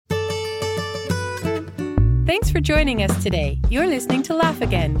Thanks for joining us today. You're listening to Laugh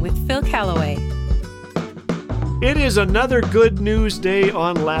Again with Phil Callaway. It is another good news day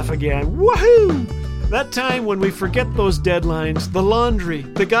on Laugh Again. Woohoo! That time when we forget those deadlines, the laundry,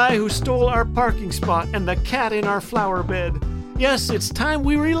 the guy who stole our parking spot, and the cat in our flower bed. Yes, it's time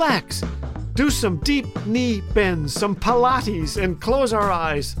we relax. Do some deep knee bends, some Pilates, and close our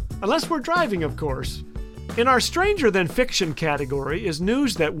eyes. Unless we're driving, of course. In our Stranger Than Fiction category is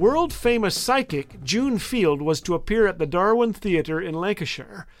news that world-famous psychic June Field was to appear at the Darwin Theatre in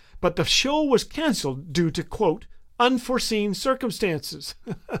Lancashire, but the show was cancelled due to, quote, unforeseen circumstances.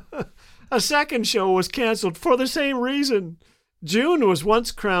 A second show was cancelled for the same reason. June was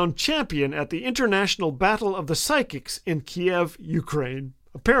once crowned champion at the International Battle of the Psychics in Kiev, Ukraine.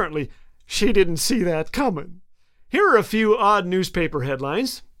 Apparently, she didn't see that coming. Here are a few odd newspaper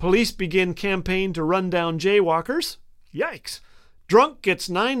headlines. Police begin campaign to run down jaywalkers. Yikes. Drunk gets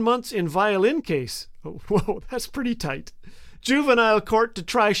 9 months in violin case. Oh, whoa, that's pretty tight. Juvenile court to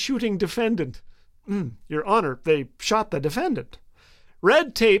try shooting defendant. Your Honor, they shot the defendant.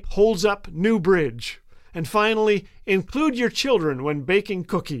 Red tape holds up new bridge. And finally, include your children when baking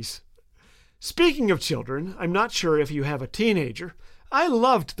cookies. Speaking of children, I'm not sure if you have a teenager. I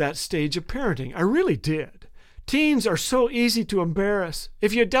loved that stage of parenting. I really did. Teens are so easy to embarrass.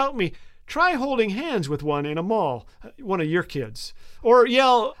 If you doubt me, try holding hands with one in a mall, one of your kids. Or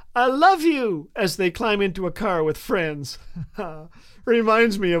yell, "I love you," as they climb into a car with friends.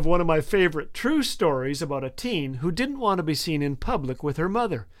 Reminds me of one of my favorite true stories about a teen who didn't want to be seen in public with her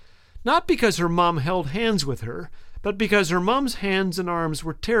mother. Not because her mom held hands with her, but because her mom's hands and arms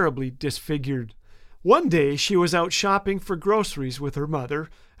were terribly disfigured. One day she was out shopping for groceries with her mother,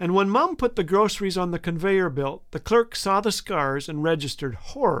 and when Mom put the groceries on the conveyor belt, the clerk saw the scars and registered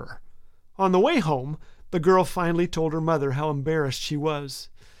horror. On the way home, the girl finally told her mother how embarrassed she was.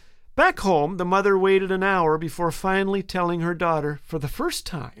 Back home, the mother waited an hour before finally telling her daughter, for the first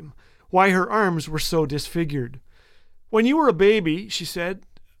time, why her arms were so disfigured. "When you were a baby," she said,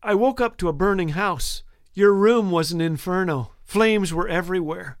 "I woke up to a burning house. Your room was an inferno. Flames were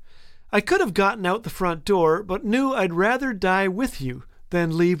everywhere. I could have gotten out the front door, but knew I'd rather die with you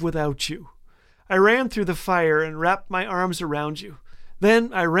than leave without you. I ran through the fire and wrapped my arms around you.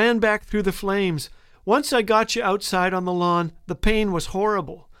 Then I ran back through the flames. Once I got you outside on the lawn, the pain was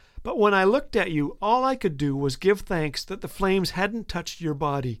horrible. But when I looked at you, all I could do was give thanks that the flames hadn't touched your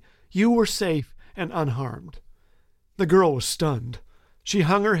body. You were safe and unharmed." The girl was stunned. She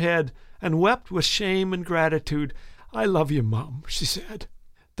hung her head and wept with shame and gratitude. "I love you, Mom," she said.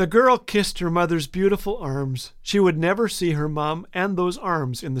 The girl kissed her mother's beautiful arms. She would never see her mom and those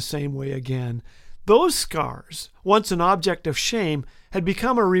arms in the same way again. Those scars, once an object of shame, had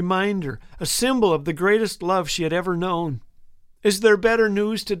become a reminder, a symbol of the greatest love she had ever known. Is there better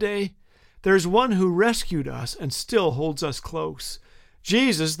news today? There's one who rescued us and still holds us close.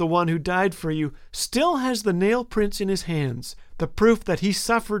 Jesus, the one who died for you, still has the nail prints in his hands, the proof that he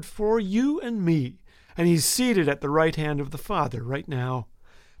suffered for you and me, and he's seated at the right hand of the Father right now.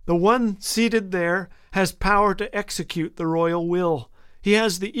 The one seated there has power to execute the royal will. He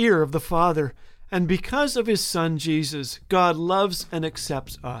has the ear of the Father, and because of his Son Jesus, God loves and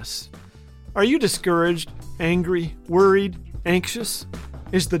accepts us. Are you discouraged, angry, worried, anxious?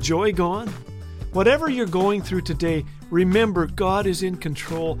 Is the joy gone? Whatever you're going through today, remember God is in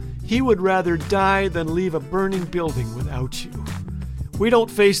control. He would rather die than leave a burning building without you. We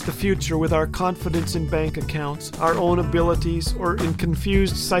don't face the future with our confidence in bank accounts, our own abilities, or in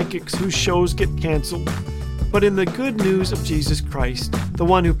confused psychics whose shows get canceled, but in the good news of Jesus Christ, the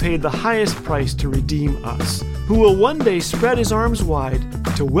one who paid the highest price to redeem us, who will one day spread his arms wide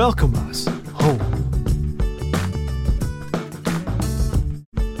to welcome us home.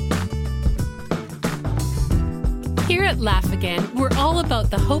 Here at Laugh Again, we're all about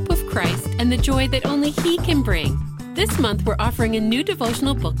the hope of Christ and the joy that only He can bring. This month, we're offering a new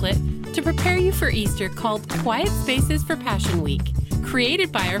devotional booklet to prepare you for Easter called Quiet Spaces for Passion Week,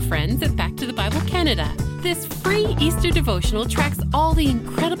 created by our friends at Back to the Bible Canada. This free Easter devotional tracks all the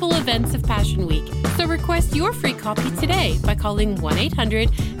incredible events of Passion Week, so request your free copy today by calling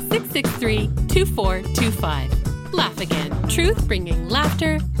 1-800-663-2425. Laugh Again, truth bringing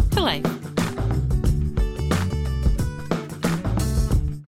laughter to life.